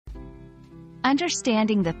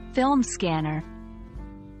Understanding the film scanner.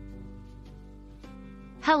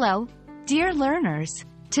 Hello, dear learners.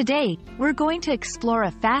 Today, we're going to explore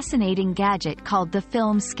a fascinating gadget called the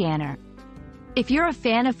film scanner. If you're a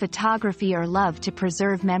fan of photography or love to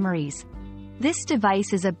preserve memories, this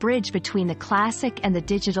device is a bridge between the classic and the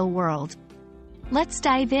digital world. Let's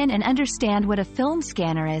dive in and understand what a film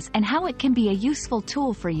scanner is and how it can be a useful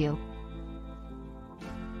tool for you.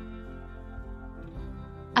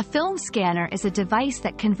 A film scanner is a device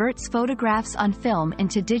that converts photographs on film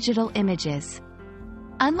into digital images.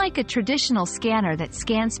 Unlike a traditional scanner that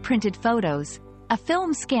scans printed photos, a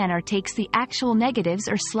film scanner takes the actual negatives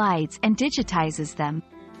or slides and digitizes them.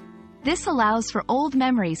 This allows for old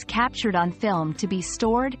memories captured on film to be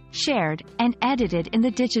stored, shared, and edited in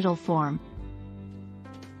the digital form.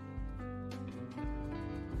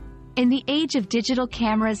 In the age of digital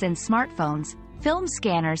cameras and smartphones, film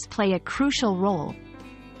scanners play a crucial role.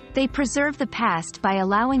 They preserve the past by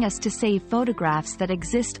allowing us to save photographs that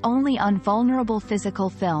exist only on vulnerable physical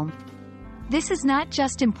film. This is not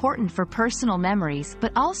just important for personal memories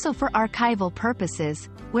but also for archival purposes,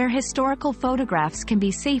 where historical photographs can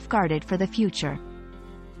be safeguarded for the future.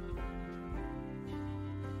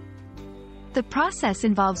 The process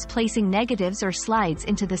involves placing negatives or slides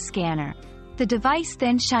into the scanner. The device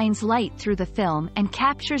then shines light through the film and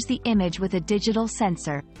captures the image with a digital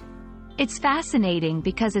sensor. It's fascinating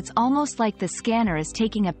because it's almost like the scanner is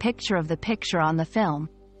taking a picture of the picture on the film.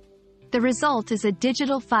 The result is a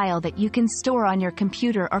digital file that you can store on your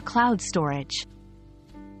computer or cloud storage.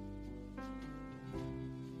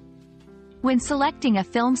 When selecting a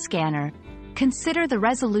film scanner, consider the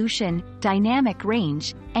resolution, dynamic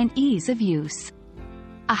range, and ease of use.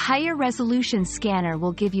 A higher resolution scanner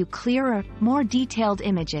will give you clearer, more detailed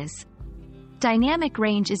images. Dynamic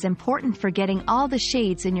range is important for getting all the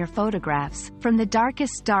shades in your photographs, from the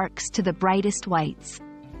darkest darks to the brightest whites.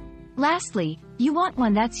 Lastly, you want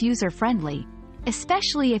one that's user-friendly,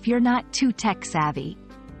 especially if you're not too tech-savvy.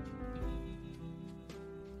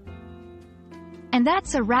 And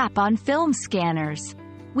that's a wrap on film scanners.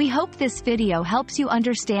 We hope this video helps you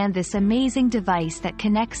understand this amazing device that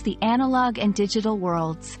connects the analog and digital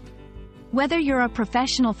worlds. Whether you're a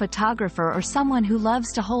professional photographer or someone who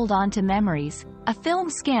loves to hold on to memories, a film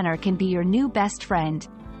scanner can be your new best friend.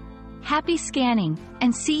 Happy scanning,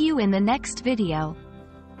 and see you in the next video.